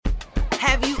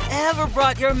Have you ever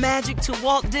brought your magic to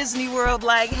Walt Disney World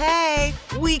like, hey,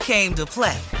 we came to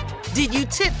play? Did you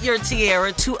tip your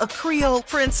tiara to a Creole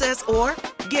princess or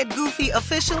get goofy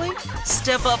officially?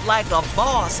 Step up like a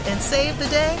boss and save the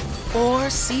day? Or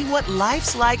see what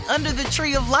life's like under the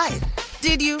tree of life?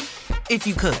 Did you? If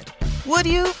you could. Would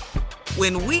you?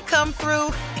 When we come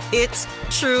through, it's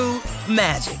true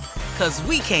magic. 'Cause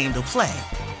we came to play.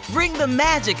 Bring the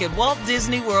magic at Walt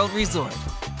Disney World Resort.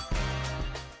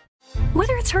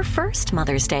 Whether it's her first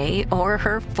Mother's Day or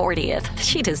her 40th,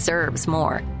 she deserves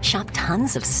more. Shop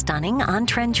tons of stunning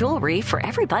on-trend jewelry for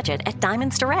every budget at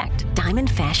Diamonds Direct.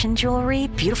 Diamond fashion jewelry,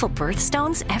 beautiful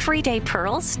birthstones, everyday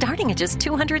pearls starting at just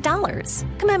 $200.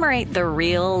 Commemorate the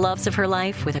real loves of her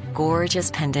life with a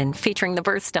gorgeous pendant featuring the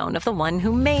birthstone of the one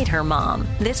who made her mom.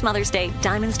 This Mother's Day,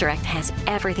 Diamonds Direct has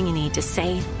everything you need to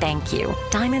say thank you.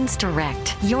 Diamonds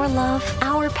Direct. Your love,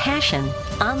 our passion.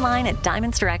 Online at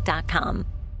diamondsdirect.com.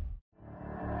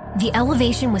 The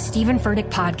Elevation with Stephen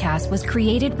Furtick podcast was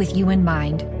created with you in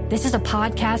mind. This is a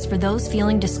podcast for those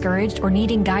feeling discouraged or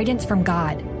needing guidance from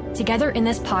God. Together in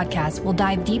this podcast, we'll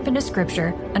dive deep into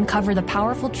scripture, uncover the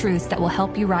powerful truths that will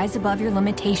help you rise above your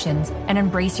limitations and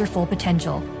embrace your full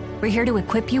potential. We're here to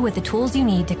equip you with the tools you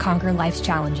need to conquer life's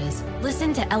challenges.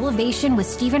 Listen to Elevation with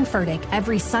Stephen Furtick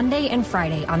every Sunday and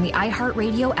Friday on the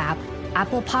iHeartRadio app,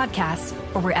 Apple Podcasts,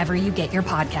 or wherever you get your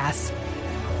podcasts.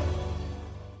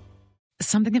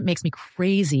 Something that makes me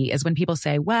crazy is when people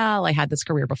say, well, I had this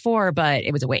career before, but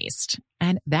it was a waste.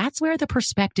 And that's where the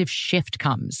perspective shift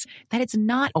comes, that it's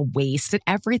not a waste, that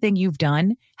everything you've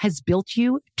done has built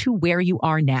you to where you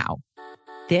are now.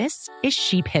 This is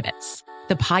She Pivots,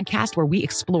 the podcast where we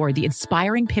explore the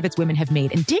inspiring pivots women have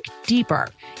made and dig deeper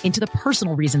into the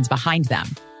personal reasons behind them.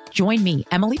 Join me,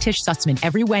 Emily Tish Sussman,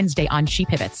 every Wednesday on She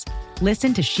Pivots.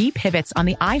 Listen to She Pivots on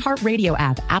the iHeartRadio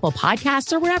app, Apple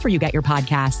Podcasts, or wherever you get your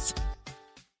podcasts.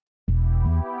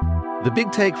 The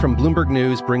Big Take from Bloomberg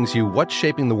News brings you what's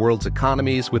shaping the world's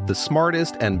economies with the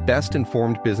smartest and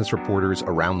best-informed business reporters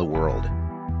around the world.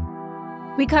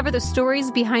 We cover the stories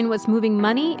behind what's moving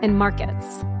money and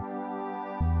markets,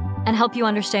 and help you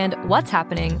understand what's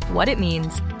happening, what it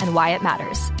means, and why it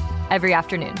matters every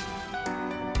afternoon.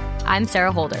 I'm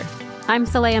Sarah Holder. I'm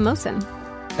Saleha Mohsin.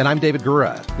 And I'm David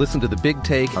Gura. Listen to The Big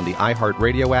Take on the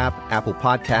iHeartRadio app, Apple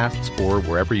Podcasts, or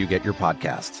wherever you get your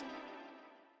podcasts.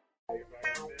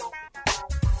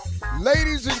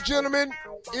 Ladies and gentlemen,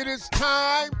 it is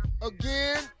time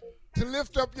again to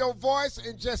lift up your voice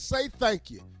and just say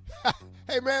thank you.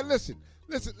 Hey, man, listen.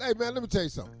 Hey, man, let me tell you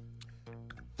something.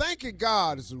 Thanking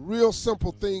God is a real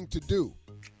simple thing to do.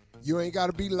 You ain't got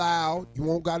to be loud. You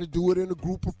won't got to do it in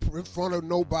front of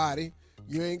nobody.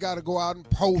 You ain't got to go out and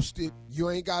post it.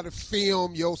 You ain't got to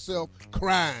film yourself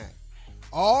crying.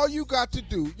 All you got to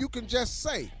do, you can just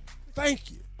say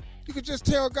thank you. You can just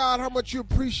tell God how much you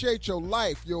appreciate your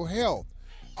life, your health,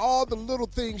 all the little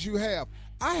things you have.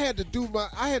 I had to do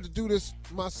this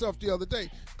myself the other day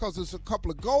because there's a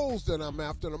couple of goals that I'm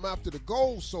after, and I'm after the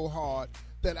goals so hard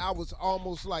that I was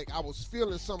almost like I was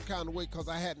feeling some kind of way because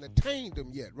I hadn't attained them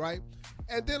yet, right?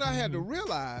 And then I had to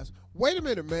realize, wait a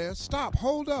minute, man, stop,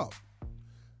 hold up.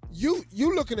 You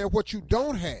looking at what you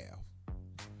don't have.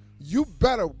 You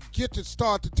better get to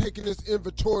start to taking this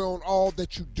inventory on all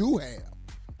that you do have.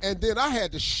 And then I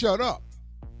had to shut up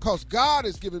because God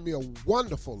has given me a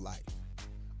wonderful life.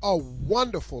 A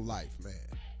wonderful life, man.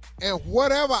 And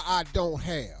whatever I don't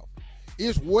have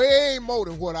is way more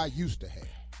than what I used to have.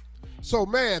 So,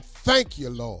 man, thank you,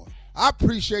 Lord. I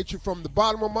appreciate you from the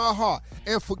bottom of my heart.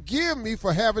 And forgive me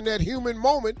for having that human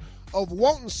moment of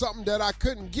wanting something that I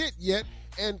couldn't get yet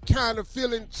and kind of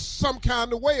feeling some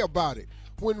kind of way about it.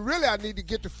 When really I need to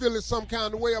get to feeling some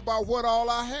kind of way about what all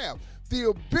I have.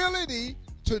 The ability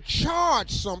to charge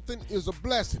something is a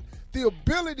blessing. The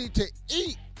ability to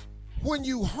eat when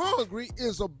you're hungry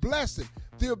is a blessing.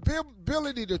 The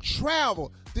ability to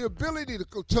travel, the ability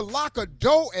to lock a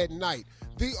door at night,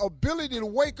 the ability to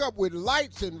wake up with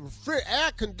lights and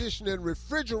air conditioning and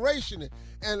refrigeration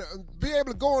and be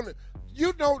able to go on.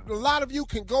 You know, a lot of you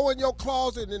can go in your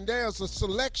closet and there's a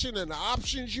selection and the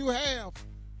options you have.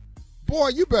 Boy,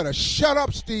 you better shut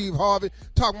up, Steve Harvey,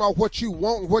 talking about what you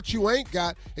want and what you ain't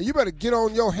got, and you better get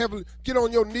on your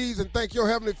knees and thank your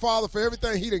Heavenly Father for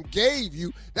everything He done gave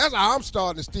you. That's how I'm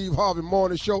starting the Steve Harvey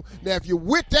Morning Show. Now, if you're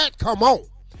with that, come on.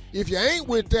 If you ain't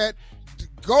with that,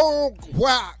 go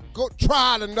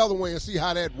try it another way and see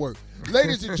how that works.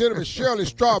 Ladies and gentlemen, Shirley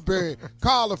Strawberry,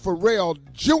 Carla Farrell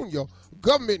Jr.,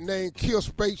 government name Kill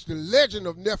Spates, the legend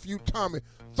of Nephew Tommy.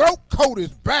 Throat coat is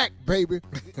back, baby.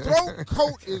 Throat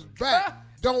coat is back.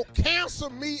 Don't Cancel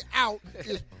Me Out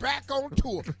is back on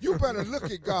tour. You better look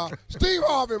at God. Steve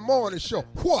Harvey Morning Show.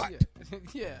 What?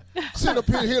 Yeah. Sit up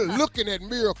in here looking at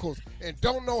miracles and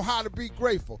don't know how to be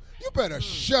grateful. You better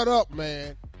shut up,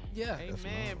 man. Yeah.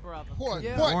 Amen, brother. What,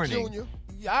 Yeah. what Morning. Junior?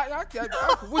 I,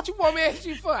 what you want me to ask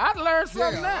you for? I learned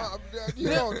something now.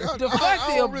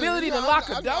 The ability to lock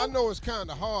a door. I know it's kind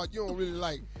of hard. You don't really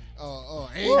like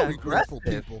angry, grateful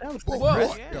people. But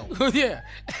what, though? Yeah.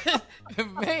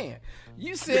 Man,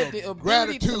 you said the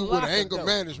ability to Gratitude lock with a anger door.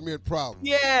 management problem.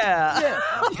 Yeah.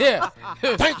 Yeah.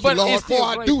 Thank you, But Lord, it's still before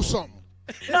I do grateful. something.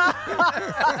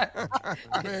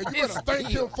 Man, you better thank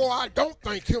him before I don't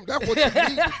thank him. That's what you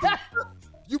need to do.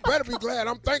 You better be glad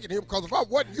I'm thanking him, because if I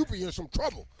wasn't, you'd be in some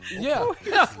trouble. Yeah.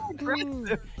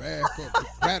 Bad for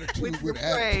gratitude with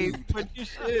Praise, attitude. but you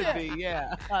should be.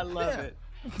 Yeah, I love it.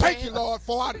 Thank you, Lord,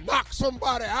 before I knock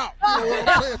somebody out. You know what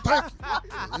I'm saying?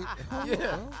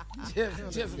 Thank you.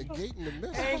 Just Negating the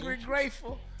message. angry,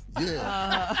 grateful.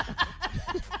 Yeah.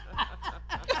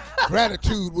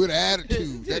 Gratitude with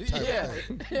attitude. That type of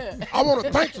thing. Yeah. I want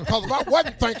to thank you, because if I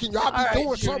wasn't thanking you, I'd be All right,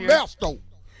 doing something Junior. else, though.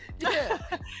 Yeah.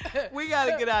 We got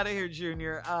to get out of here,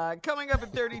 Junior. Coming up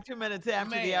at 32 minutes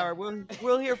after the hour,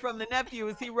 we'll hear from the nephew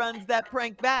as he runs that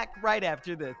prank back right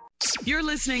after this. You're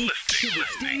listening to the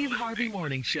Steve Harvey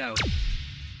Morning Show.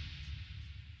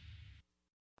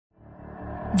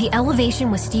 The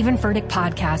Elevation with Stephen Furtick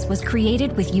podcast was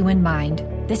created with you in mind.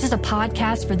 This is a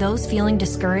podcast for those feeling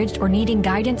discouraged or needing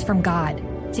guidance from God.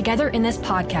 Together in this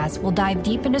podcast, we'll dive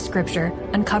deep into scripture,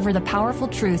 uncover the powerful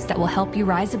truths that will help you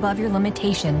rise above your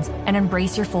limitations and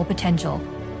embrace your full potential.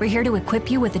 We're here to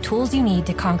equip you with the tools you need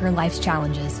to conquer life's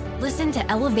challenges. Listen to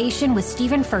Elevation with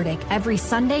Stephen Furtick every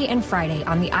Sunday and Friday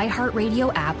on the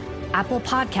iHeartRadio app, Apple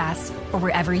Podcasts, or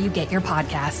wherever you get your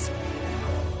podcasts.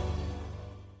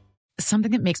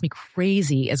 Something that makes me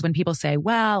crazy is when people say,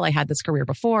 well, I had this career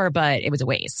before, but it was a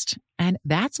waste. And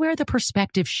that's where the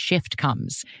perspective shift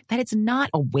comes, that it's not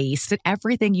a waste, that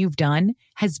everything you've done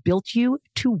has built you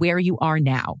to where you are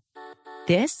now.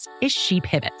 This is She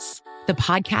Pivots, the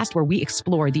podcast where we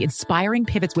explore the inspiring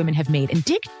pivots women have made and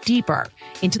dig deeper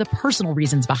into the personal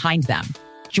reasons behind them.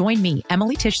 Join me,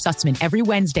 Emily Tish Sussman, every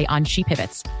Wednesday on She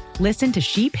Pivots. Listen to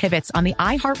She Pivots on the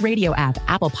iHeartRadio app,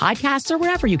 Apple Podcasts, or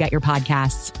wherever you get your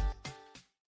podcasts.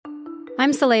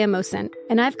 I'm Saleha Mohsen,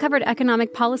 and I've covered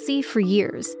economic policy for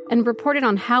years and reported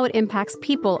on how it impacts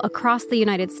people across the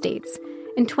United States.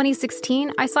 In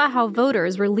 2016, I saw how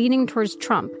voters were leaning towards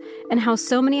Trump and how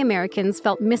so many Americans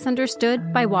felt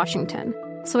misunderstood by Washington.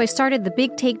 So I started The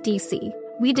Big Take DC.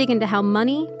 We dig into how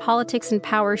money, politics, and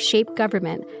power shape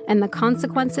government and the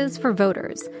consequences for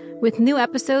voters. With new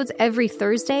episodes every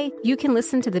Thursday, you can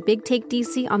listen to The Big Take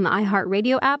DC on the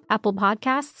iHeartRadio app, Apple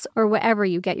Podcasts, or wherever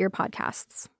you get your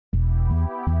podcasts.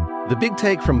 The Big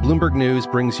Take from Bloomberg News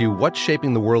brings you what's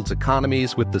shaping the world's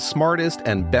economies with the smartest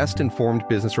and best-informed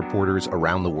business reporters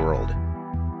around the world.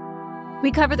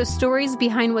 We cover the stories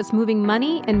behind what's moving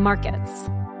money and markets.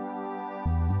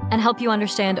 And help you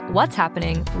understand what's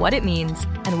happening, what it means,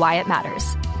 and why it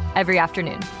matters. Every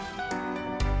afternoon.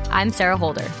 I'm Sarah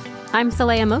Holder. I'm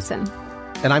Saleha Mohsen.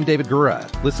 And I'm David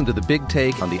Gura. Listen to The Big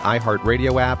Take on the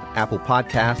iHeartRadio app, Apple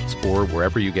Podcasts, or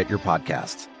wherever you get your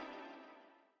podcasts.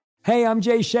 Hey, I'm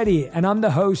Jay Shetty, and I'm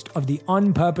the host of the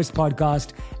On Purpose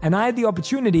podcast, and I had the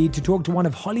opportunity to talk to one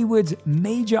of Hollywood's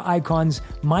major icons,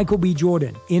 Michael B.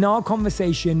 Jordan. In our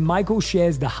conversation, Michael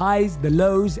shares the highs, the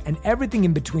lows, and everything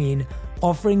in between,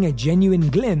 offering a genuine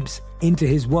glimpse into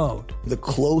his world. The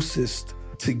closest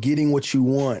to getting what you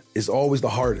want is always the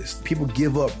hardest. People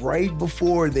give up right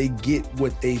before they get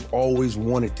what they've always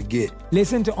wanted to get.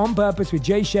 Listen to On Purpose with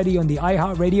Jay Shetty on the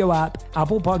iHeartRadio app,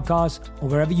 Apple Podcasts, or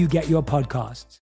wherever you get your podcasts.